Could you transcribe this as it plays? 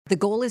The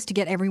goal is to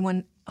get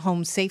everyone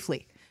home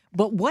safely.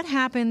 But what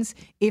happens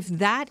if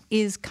that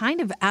is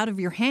kind of out of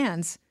your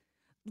hands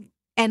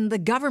and the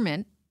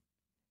government,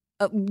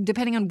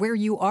 depending on where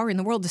you are in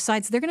the world,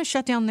 decides they're going to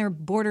shut down their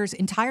borders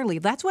entirely?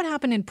 That's what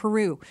happened in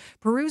Peru.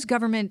 Peru's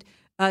government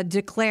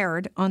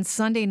declared on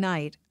Sunday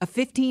night a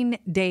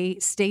 15-day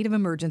state of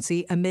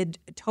emergency amid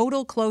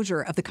total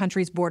closure of the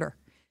country's border.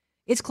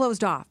 It's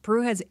closed off.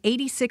 Peru has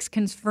 86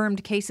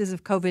 confirmed cases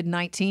of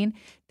COVID-19.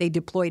 They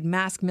deployed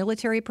masked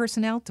military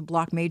personnel to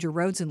block major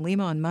roads in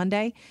Lima on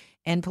Monday,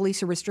 and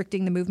police are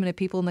restricting the movement of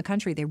people in the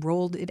country. They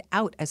rolled it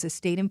out as a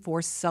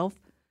state-enforced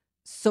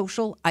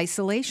social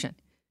isolation,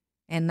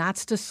 and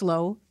that's to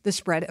slow the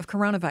spread of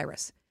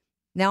coronavirus.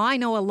 Now, I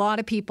know a lot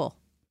of people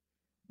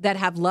that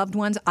have loved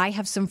ones. I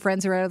have some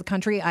friends that are out of the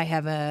country. I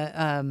have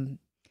a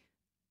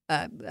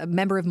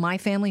member of my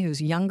family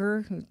who's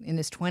younger, who in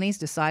his 20s,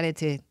 decided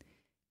to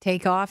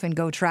take off and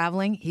go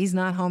traveling. He's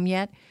not home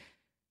yet.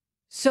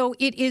 So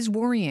it is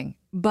worrying,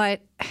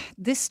 but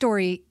this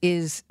story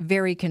is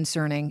very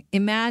concerning.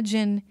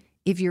 Imagine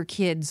if your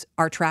kids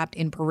are trapped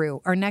in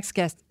Peru. Our next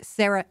guest,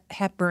 Sarah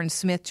Hepburn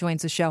Smith,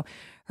 joins the show.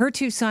 Her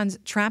two sons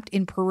trapped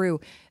in Peru.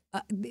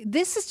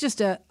 This is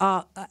just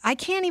I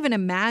can't even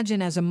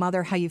imagine as a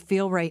mother how you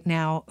feel right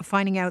now,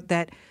 finding out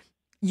that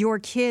your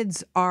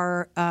kids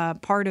are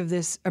part of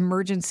this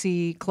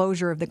emergency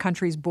closure of the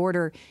country's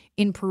border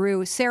in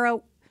Peru. Sarah,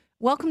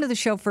 welcome to the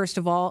show, first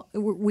of all.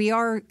 We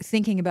are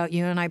thinking about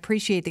you, and I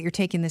appreciate that you're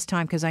taking this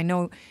time because I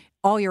know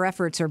all your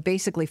efforts are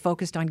basically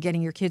focused on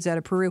getting your kids out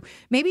of Peru.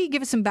 Maybe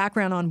give us some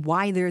background on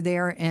why they're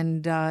there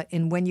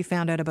and when you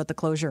found out about the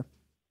closure.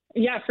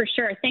 Yeah, for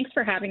sure. Thanks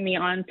for having me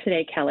on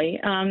today, Kelly.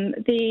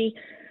 The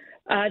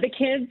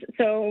kids,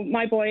 so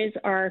my boys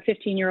are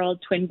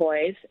 15-year-old twin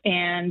boys,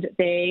 and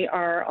they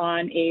are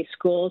on a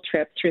school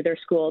trip through their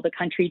school, the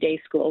Country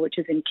Day School, which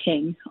is in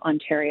King,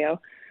 Ontario.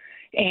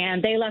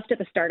 And they left at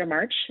the start of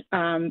March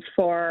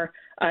for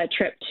a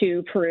trip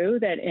to Peru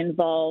that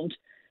involved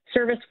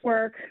service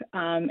work,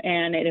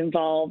 and it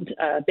involved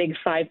a big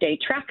 5-day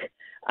trek.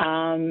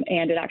 And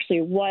it actually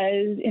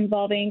was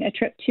involving a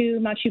trip to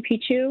Machu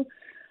Picchu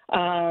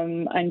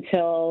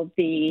until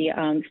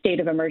the state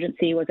of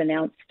emergency was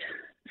announced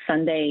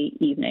Sunday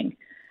evening.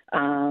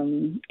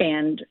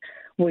 And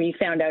we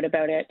found out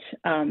about it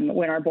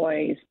when our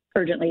boys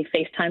urgently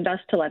FaceTimed us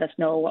to let us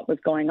know what was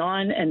going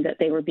on and that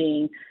they were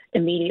being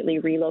immediately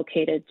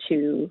relocated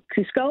to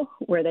Cusco,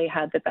 where they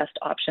had the best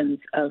options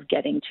of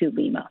getting to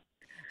Lima.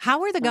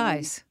 How are the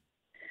guys?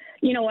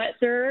 You know what?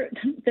 They're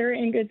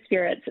in good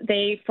spirits.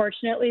 They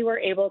fortunately were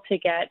able to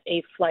get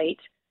a flight,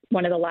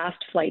 one of the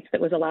last flights that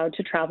was allowed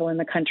to travel in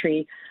the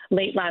country,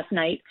 late last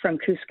night from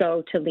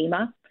Cusco to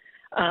Lima.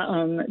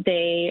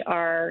 They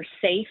are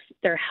safe.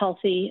 They're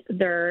healthy.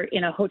 They're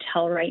in a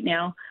hotel right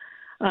now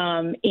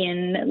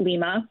in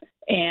Lima,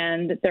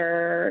 and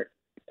they're,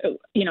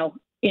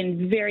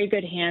 in very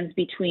good hands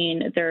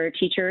between their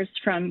teachers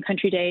from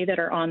Country Day that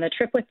are on the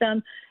trip with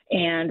them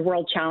and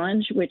World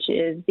Challenge, which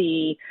is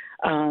the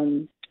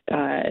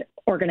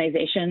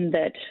organization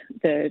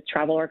the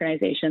travel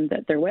organization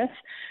that they're with.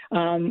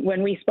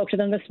 When we spoke to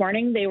them this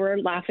morning, they were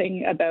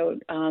laughing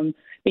about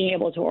being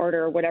able to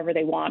order whatever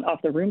they want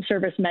off the room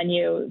service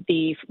menu,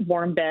 the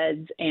warm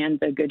beds, and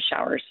the good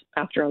showers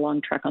after a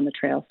long trek on the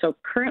trail. So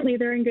currently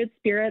they're in good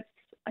spirits.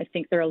 I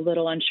think they're a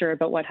little unsure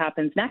about what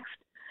happens next.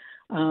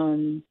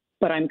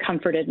 But I'm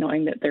comforted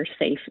knowing that they're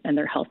safe and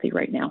they're healthy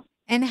right now.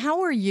 And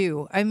how are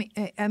you? I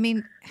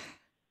mean,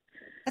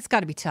 that's got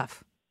to be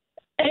tough.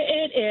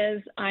 It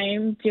is.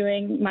 I'm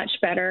doing much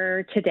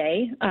better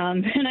today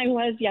than I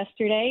was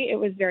yesterday. It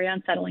was very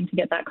unsettling to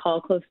get that call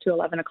close to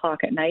 11 o'clock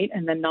at night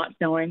and then not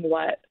knowing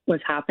what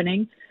was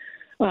happening.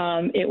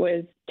 It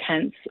was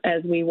tense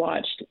as we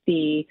watched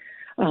the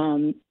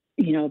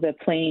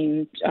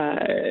plane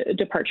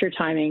departure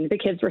timing. The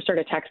kids were sort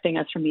of texting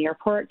us from the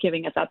airport,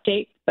 giving us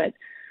updates, but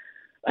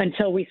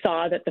until we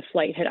saw that the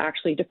flight had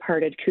actually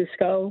departed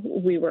Cusco,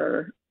 we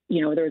were,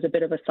 there was a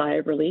bit of a sigh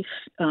of relief,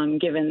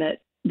 given that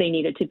they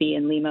needed to be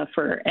in Lima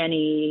for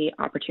any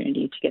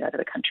opportunity to get out of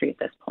the country at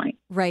this point.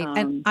 Right.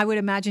 And I would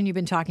imagine you've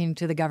been talking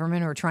to the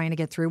government or trying to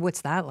get through.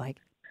 What's that like?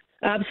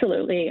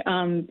 Absolutely.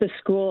 The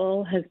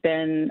school has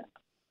been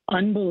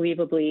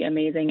unbelievably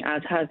amazing,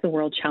 as has the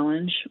World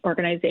Challenge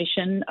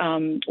organization.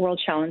 World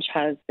Challenge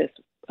has this,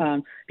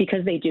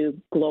 because they do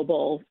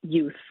global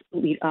youth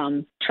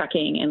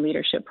trekking and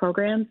leadership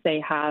programs,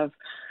 they have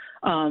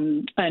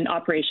an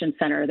operations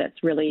center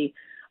that's really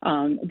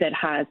that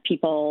has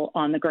people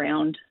on the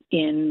ground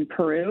in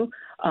Peru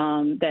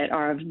that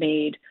have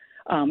made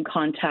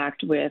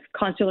contact with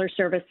consular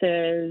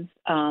services,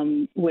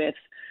 with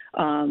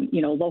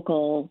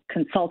local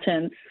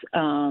consultants,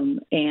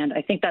 and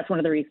I think that's one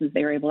of the reasons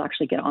they were able to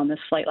actually get on this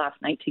flight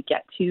last night to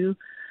get to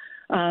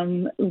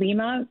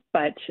Lima.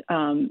 But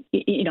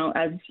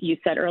as you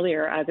said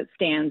earlier, as it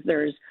stands,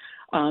 there's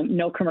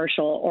no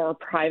commercial or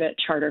private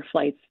charter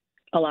flights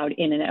allowed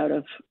in and out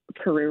of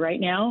Peru right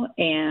now,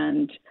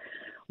 and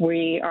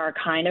we are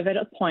kind of at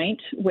a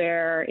point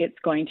where it's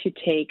going to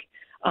take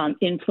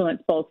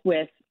influence both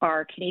with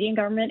our Canadian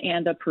government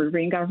and the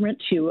Peruvian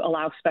government to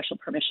allow special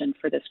permission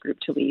for this group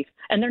to leave.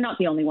 And they're not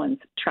the only ones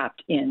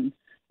trapped in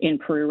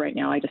Peru right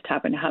now. I just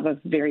happen to have a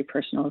very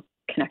personal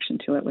connection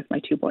to it with my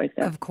two boys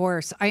there. Of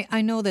course.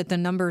 I know that the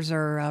numbers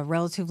are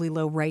relatively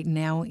low right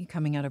now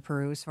coming out of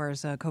Peru as far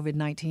as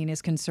COVID-19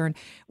 is concerned.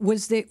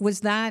 Was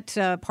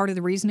that part of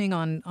the reasoning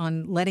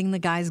on letting the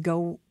guys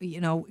go,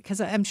 because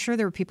I'm sure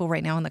there are people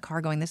right now in the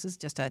car going, this is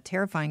just a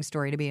terrifying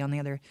story to be on the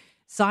other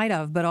side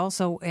of, but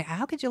also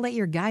how could you let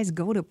your guys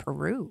go to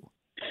Peru?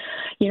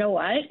 You know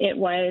what? It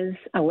was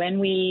when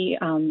we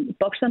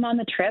booked them on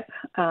the trip.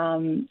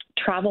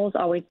 Travel's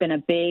always been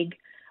a big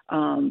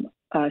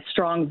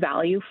strong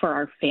value for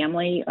our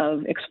family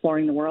of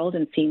exploring the world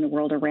and seeing the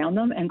world around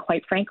them. And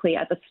quite frankly,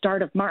 at the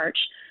start of March,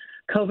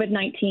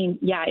 COVID-19,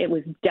 it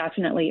was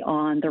definitely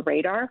on the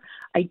radar.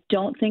 I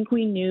don't think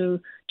we knew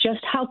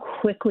just how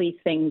quickly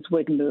things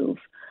would move.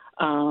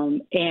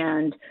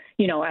 And,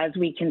 as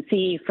we can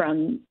see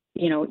from,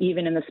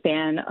 even in the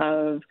span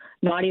of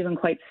not even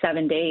quite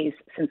 7 days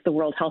since the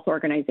World Health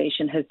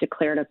Organization has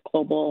declared a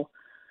global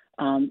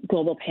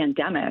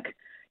pandemic,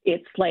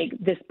 it's like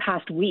this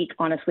past week,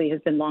 honestly, has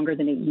been longer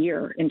than a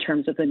year in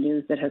terms of the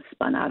news that has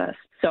spun at us.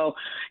 So,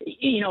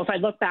 if I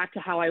look back to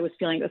how I was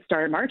feeling at the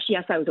start of March,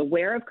 yes, I was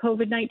aware of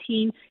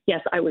COVID-19.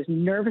 Yes, I was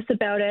nervous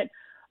about it,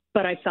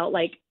 but I felt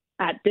like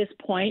at this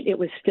point, it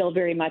was still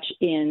very much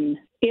in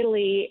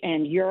Italy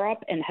and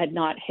Europe and had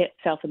not hit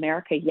South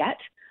America yet.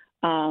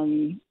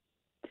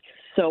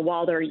 So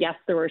while there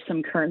were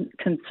some current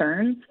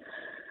concerns,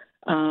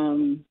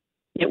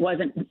 it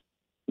wasn't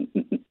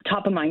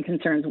top of mind.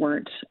 Concerns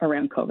weren't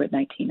around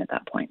COVID-19 at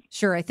that point.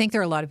 Sure. I think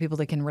there are a lot of people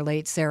that can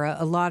relate, Sarah.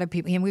 A lot of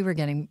people, and we were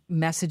getting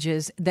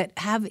messages that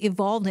have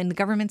evolved, and the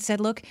government said,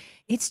 look,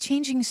 it's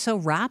changing so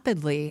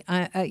rapidly,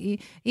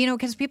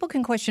 because people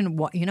can question,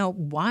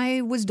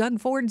 why was Doug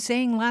Ford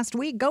saying last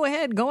week, go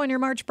ahead, go on your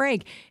March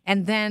break.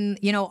 And then,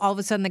 all of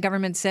a sudden the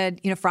government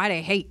said,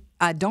 Friday, hey,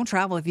 don't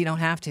travel if you don't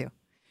have to.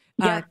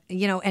 Yeah.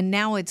 And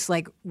now it's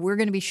like we're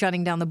going to be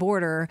shutting down the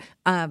border,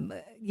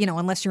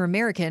 unless you're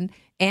American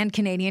and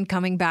Canadian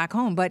coming back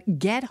home, but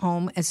get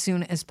home as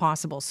soon as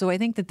possible. So I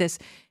think that this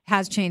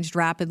has changed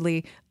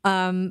rapidly.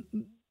 Where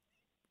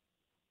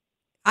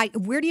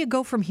do you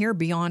go from here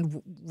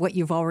beyond what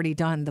you've already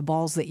done, the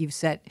balls that you've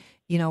set,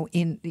 thrown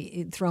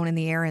in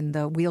the air and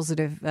the wheels that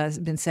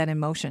have been set in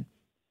motion?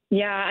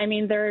 Yeah, I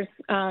mean, there's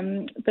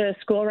the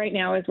school right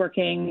now is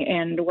working,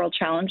 and World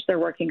Challenge, they're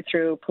working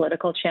through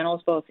political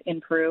channels both in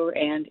Peru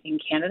and in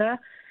Canada.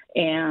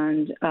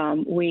 And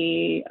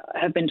we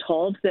have been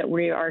told that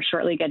we are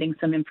shortly getting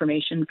some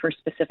information for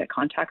specific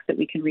contacts that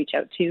we can reach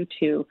out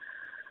to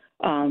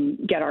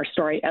get our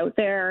story out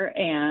there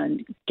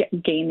and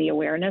gain the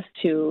awareness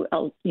to,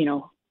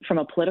 from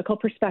a political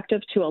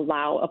perspective, to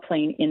allow a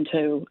plane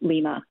into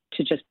Lima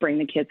to just bring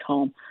the kids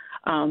home.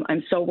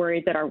 I'm so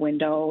worried that our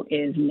window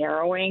is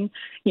narrowing.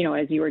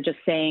 As you were just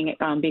saying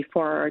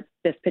before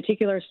this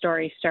particular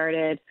story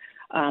started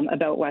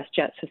about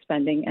WestJet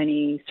suspending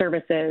any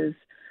services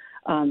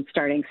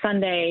starting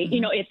Sunday.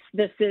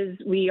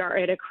 Mm-hmm. We are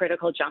at a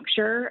critical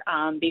juncture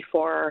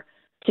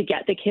to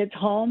get the kids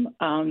home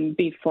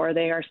before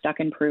they are stuck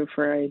in Peru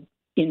for an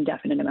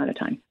indefinite amount of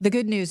time. The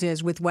good news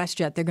is with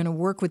WestJet, they're going to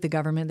work with the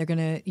government. They're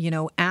going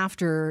to,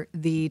 after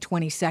the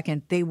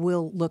 22nd, they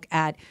will look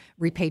at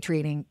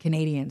repatriating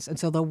Canadians. And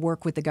so they'll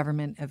work with the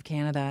government of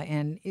Canada.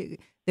 And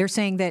they're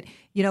saying that,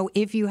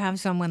 if you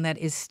have someone that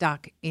is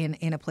stuck in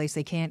a place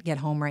they can't get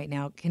home right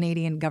now,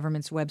 Canadian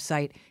government's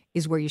website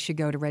is where you should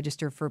go to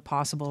register for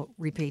possible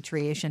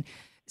repatriation.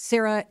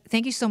 Sarah,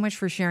 thank you so much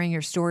for sharing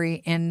your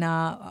story, and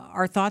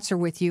our thoughts are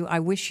with you. I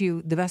wish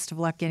you the best of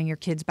luck getting your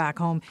kids back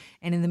home.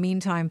 And in the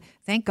meantime,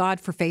 thank God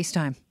for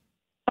FaceTime.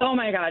 Oh,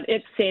 my God.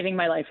 It's saving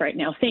my life right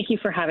now. Thank you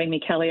for having me,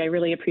 Kelly. I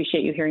really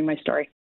appreciate you hearing my story.